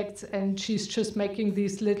objects, and she's just making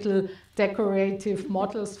these little decorative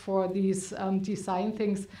models for these design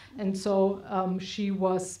things, and so she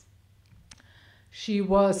was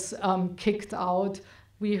kicked out.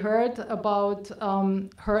 We heard about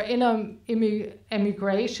her inner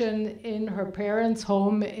emigration in her parents'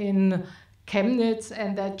 home in Chemnitz,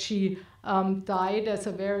 and that she died as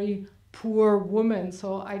a very poor woman.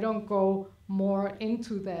 So I don't go more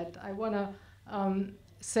into that. I want to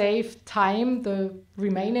save time, the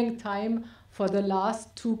remaining time, for the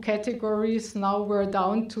last two categories. Now we're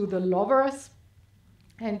down to the lovers.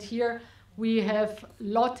 And here we have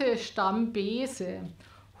Lotte Stamm-Beese,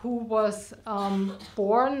 who was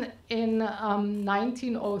born in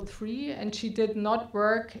 1903, and she did not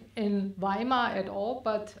work in Weimar at all,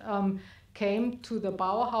 but came to the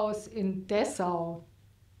Bauhaus in Dessau.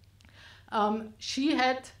 She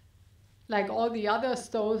had, like all the others,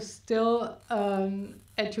 though, still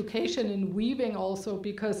education in weaving also,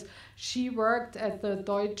 because she worked at the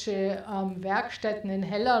Deutsche Werkstätten in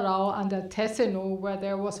Hellerau under Tessenow, where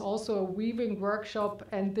there was also a weaving workshop,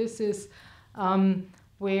 and this is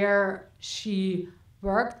where she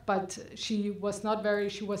worked, but she was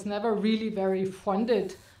never really very fond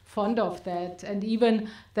of that. And even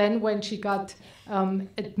then, when she got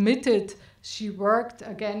admitted, she worked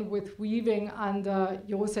again with weaving under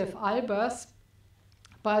Josef Albers,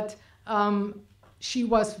 but she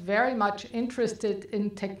was very much interested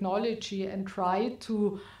in technology and tried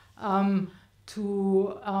to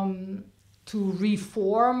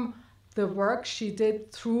reform the work she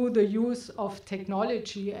did through the use of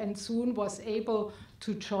technology, and soon was able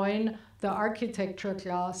to join the architecture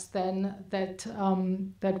class then that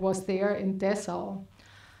was there in Dessau.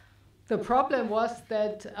 The problem was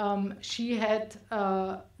that she had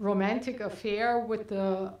a romantic affair with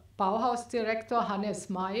the Bauhaus director Hannes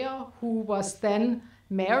Meyer, who was then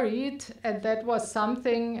married, and that was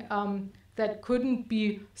something that couldn't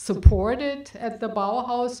be supported at the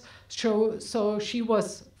Bauhaus. So she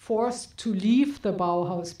was forced to leave the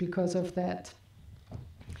Bauhaus because of that.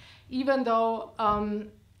 Even though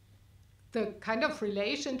the kind of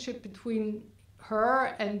relationship between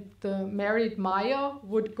her and the married Meyer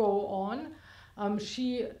would go on,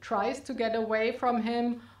 She tries to get away from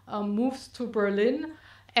him, moves to Berlin,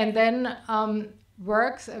 and then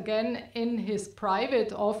works again in his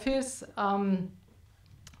private office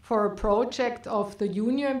for a project of the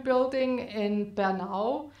Union Building in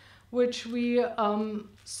Bernau, which we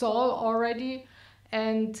saw already.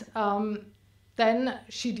 And then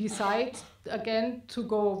she decides again to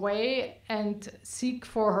go away and seek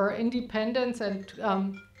for her independence, and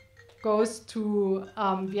goes to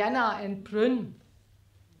Vienna and Brünn.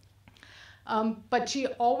 But she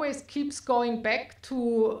always keeps going back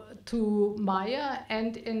to Meyer,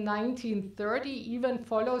 and in 1930 even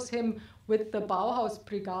follows him with the Bauhaus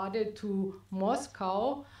Brigade to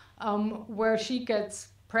Moscow, where she gets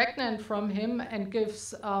pregnant from him and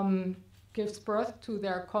gives birth to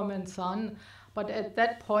their common son. But at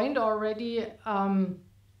that point already,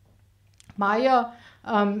 Meyer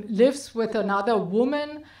lives with another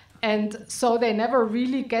woman, and so they never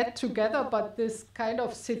really get together, but this kind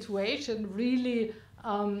of situation really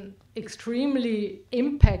extremely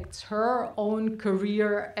impacts her own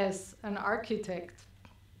career as an architect.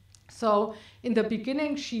 So in the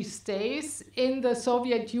beginning, she stays in the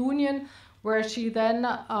Soviet Union, where she then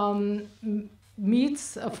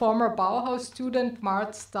meets a former Bauhaus student,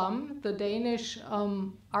 Mart Stam, the Danish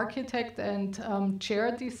architect and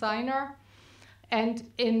chair designer. And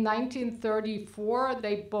in 1934,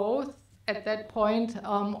 they both, at that point,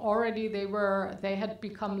 already they had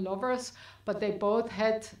become lovers, but they both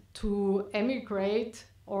had to emigrate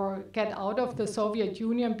or get out of the Soviet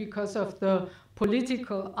Union because of the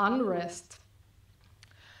political unrest.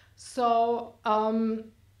 So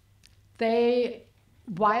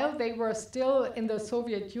while they were still in the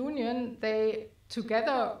Soviet Union, they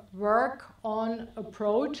together work on a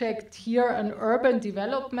project here, an urban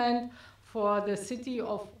development for the city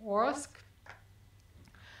of Orsk.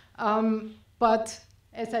 But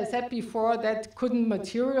as I said before, that couldn't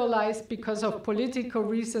materialize because of political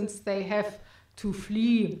reasons. They have to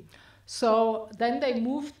flee. So then they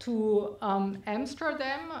move to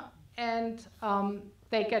Amsterdam, and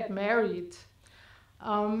they get married.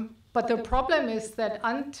 But the problem is that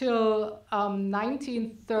until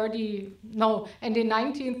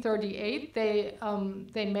 1938, they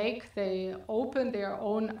open their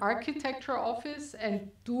own architecture office and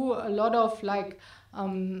do a lot of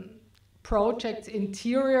projects,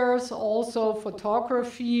 interiors, also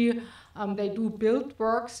photography. They do build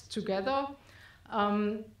works together.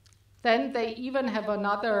 Then they even have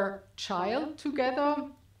another child together.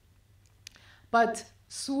 But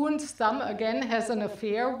soon Stam again has an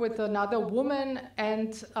affair with another woman,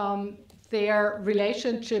 and their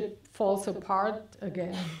relationship falls apart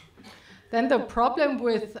again. Then the problem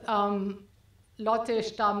with Lotte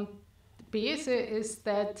Stam-Bese is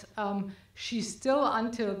that she still,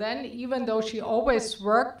 until then, even though she always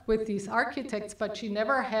worked with these architects, but she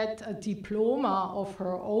never had a diploma of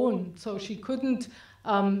her own. So she couldn't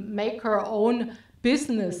make her own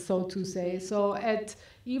business, so to say. So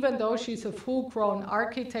even though she's a full-grown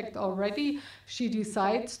architect already, she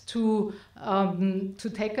decides to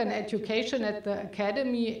take an education at the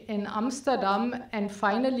academy in Amsterdam and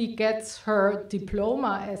finally gets her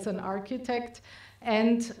diploma as an architect.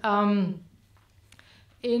 And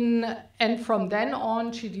from then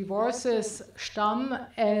on, she divorces Stam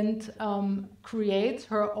and creates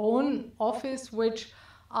her own office, which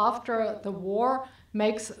after the war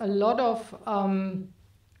makes a lot of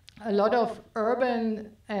urban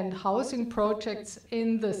and housing projects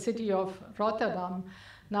in the city of Rotterdam.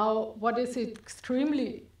 Now, what is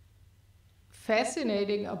extremely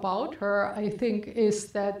fascinating about her, I think,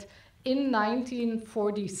 is that in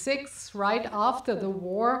 1946, right after the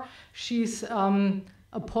war, she's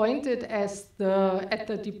appointed as at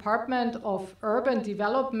the Department of Urban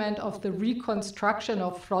Development of the Reconstruction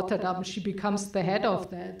of Rotterdam. She becomes the head of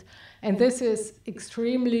that. And this is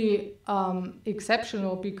extremely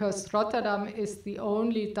exceptional, because Rotterdam is the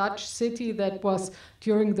only Dutch city that was,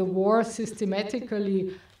 during the war,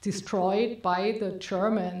 systematically destroyed by the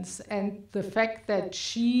Germans. And the fact that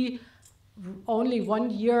she, only 1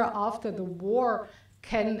 year after the war,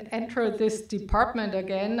 can enter this department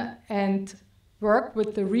again and work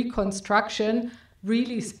with the reconstruction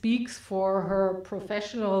really speaks for her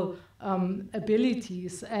professional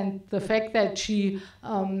abilities. And the fact that she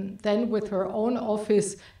then with her own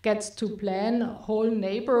office gets to plan whole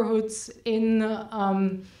neighborhoods in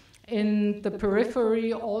the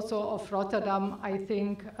periphery also of Rotterdam, I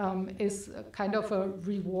think is kind of a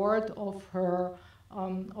reward of her,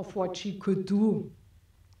 of what she could do.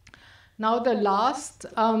 Now the last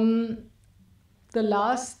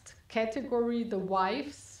category, the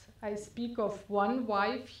wives. I speak of one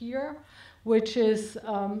wife here, which is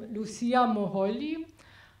Lucia Moholly.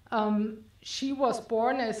 She was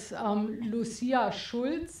born as Lucia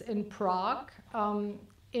Schulz in Prague. Now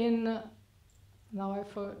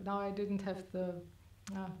I didn't have the.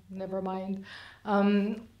 Never mind.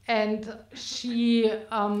 And she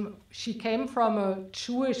came from a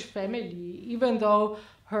Jewish family, even though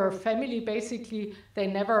her family basically, they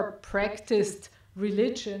never practiced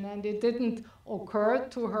religion, and it didn't occur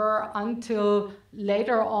to her until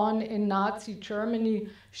later on in Nazi Germany.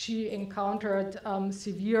 She encountered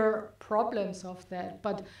severe problems of that.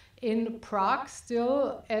 But in Prague,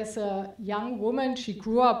 still as a young woman, she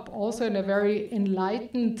grew up also in a very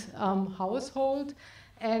enlightened household.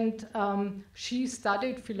 And she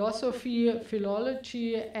studied philosophy,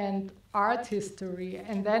 philology, and art history.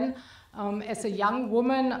 And then, as a young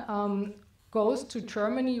woman, goes to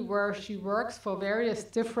Germany, where she works for various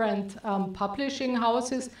different publishing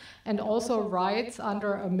houses, and also writes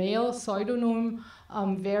under a male pseudonym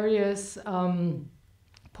various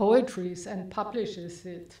poetries and publishes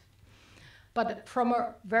it. But from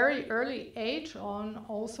a very early age on,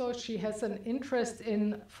 also, she has an interest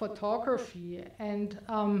in photography, and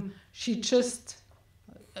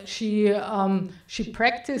she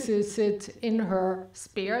practices it in her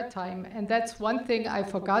spare time. And that's one thing I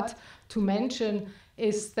forgot to mention,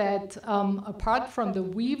 is that apart from the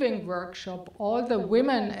weaving workshop, all the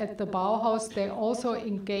women at the Bauhaus, they also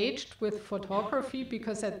engaged with photography,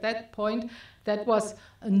 because at that point that was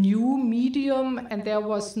a new medium, and there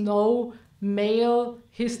was no male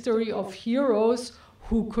history of heroes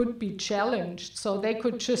who could be challenged. So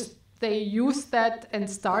they used that and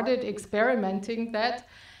started experimenting that.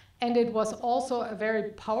 And it was also a very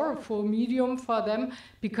powerful medium for them,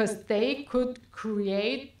 because they could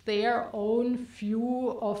create their own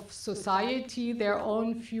view of society, their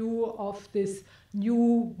own view of this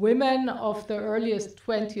new women of the earliest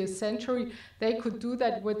 20th century. They could do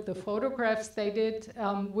that with the photographs they did,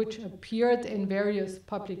 which appeared in various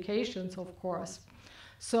publications, of course.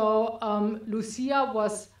 So Lucia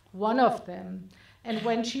was one of them. And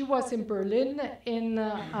when she was in Berlin in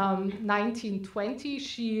 1920,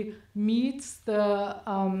 she meets the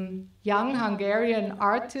young Hungarian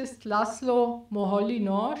artist Laszlo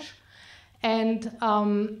Moholy-Nagy, and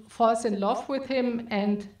falls in love with him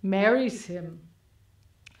and marries him.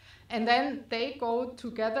 And then they go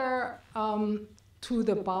together to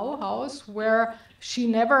the Bauhaus, where she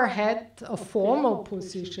never had a formal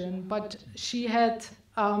position, but she had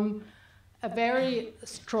a very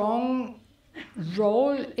strong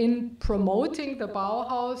role in promoting the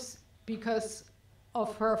Bauhaus because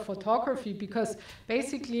of her photography, because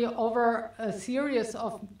basically over a series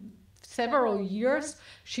of several years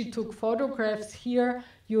she took photographs. Here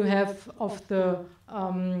you have of the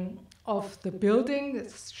building.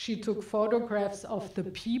 She took photographs of the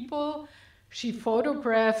people. She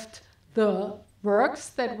photographed the works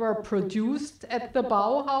that were produced at the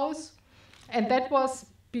Bauhaus, and that was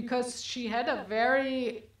because she had a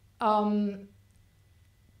very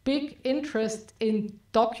big interest in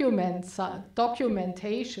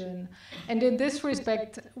documentation. And in this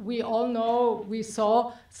respect, we all know, we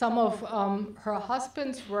saw some of her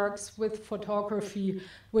husband's works with photography,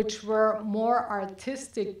 which were more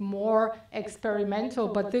artistic, more experimental,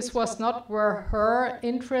 but this was not where her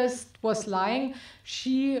interest was lying.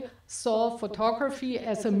 She saw photography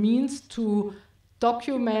as a means to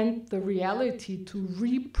document the reality, to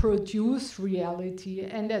reproduce reality.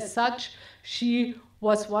 And as such, she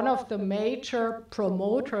was one of the major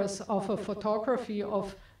promoters of a photography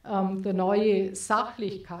of the Neue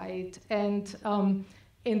Sachlichkeit. And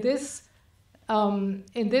in this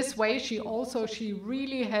way, she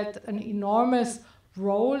really had an enormous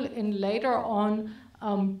role in later on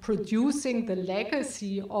producing the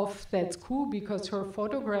legacy of that school, because her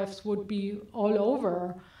photographs would be all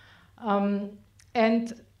over.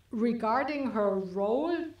 And regarding her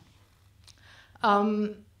role,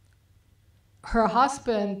 her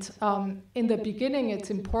husband, in the beginning, it's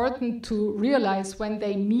important to realize when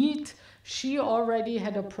they meet, she already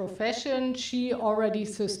had a profession, she already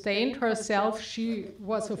sustained herself, she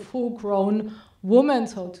was a full-grown woman,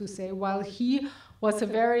 so to say, while he was a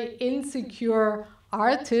very insecure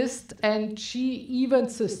artist, and she even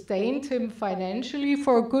sustained him financially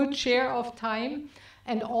for a good share of time.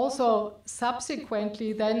 And also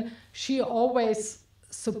subsequently then she always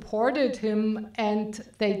supported him, and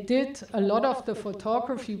they did a lot of the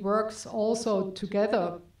photography works also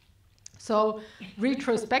together. So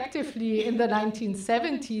retrospectively in the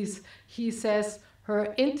 1970s, he says,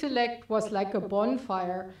 her intellect was like a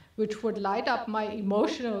bonfire which would light up my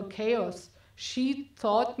emotional chaos. She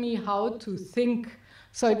taught me how to think.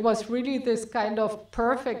 So it was really this kind of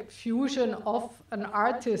perfect fusion of an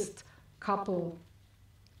artist couple.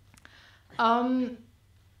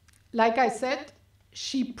 Like I said,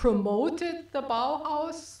 she promoted the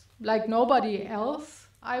Bauhaus like nobody else,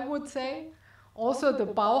 I would say. Also, the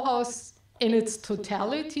Bauhaus in its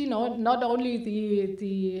totality, not only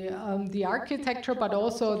the architecture, but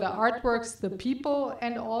also the artworks, the people,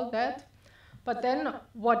 and all that. But then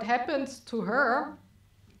what happens to her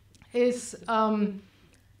is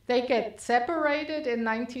they get separated in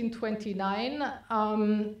 1929.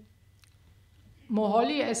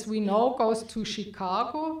 Moholy, as we know, goes to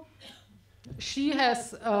Chicago. She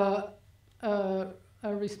has a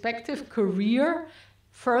respective career,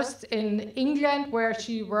 first in England, where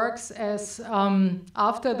she works as,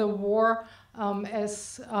 after the war,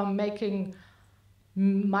 as making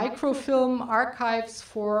microfilm archives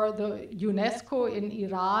for the UNESCO in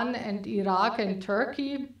Iran and Iraq and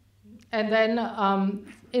Turkey. And then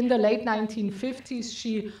in the late 1950s,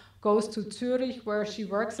 she goes to Zurich, where she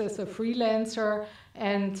works as a freelancer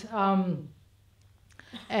and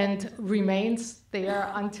remains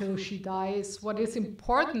there until she dies. What is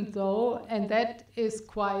important, though, and that is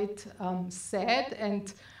quite sad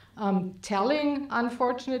and telling,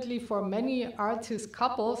 unfortunately, for many artist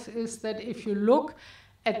couples, is that if you look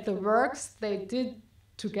at the works they did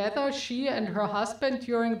together, she and her husband,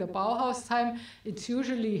 during the Bauhaus time, it's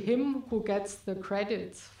usually him who gets the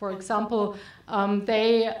credits. For example,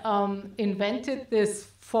 they invented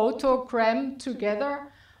this photogram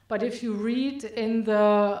together, but if you read in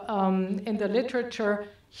the literature,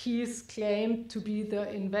 he's claimed to be the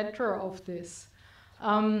inventor of this.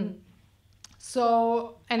 And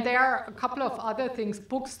there are a couple of other things,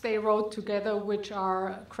 books they wrote together, which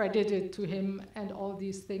are credited to him and all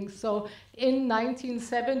these things. So in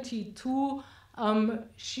 1972,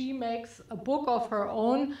 she makes a book of her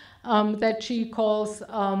own that she calls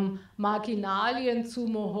Marginalien zu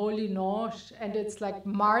Moholy Noche, and it's like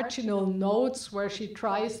marginal notes where she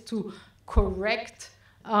tries to correct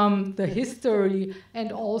the history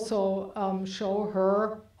and also show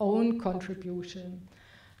her own contribution.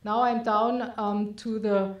 Now I'm down to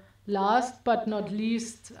the last but not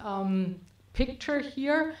least picture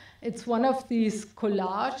here. It's one of these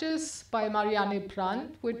collages by Marianne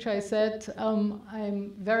Brandt, which I said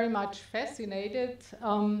I'm very much fascinated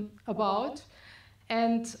about.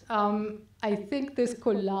 And I think this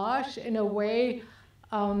collage, in a way,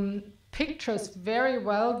 pictures very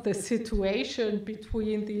well the situation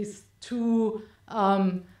between these two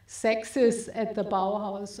sexes at the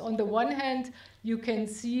Bauhaus. On the one hand, you can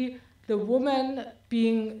see the woman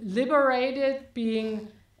being liberated, being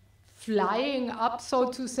flying up, so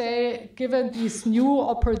to say, given these new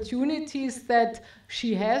opportunities that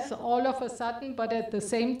she has all of a sudden, but at the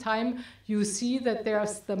same time, you see that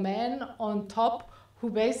there's the man on top who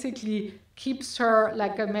basically keeps her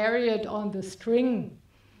like a marionette on the string.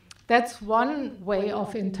 That's one way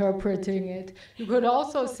of interpreting it. You could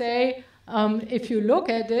also say, if you look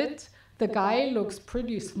at it, the guy looks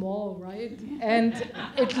pretty small, right? And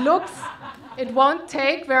it won't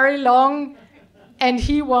take very long, and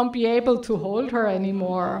he won't be able to hold her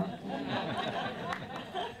anymore.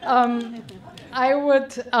 I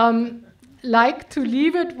would like to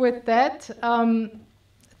leave it with that.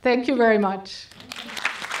 Thank you very much.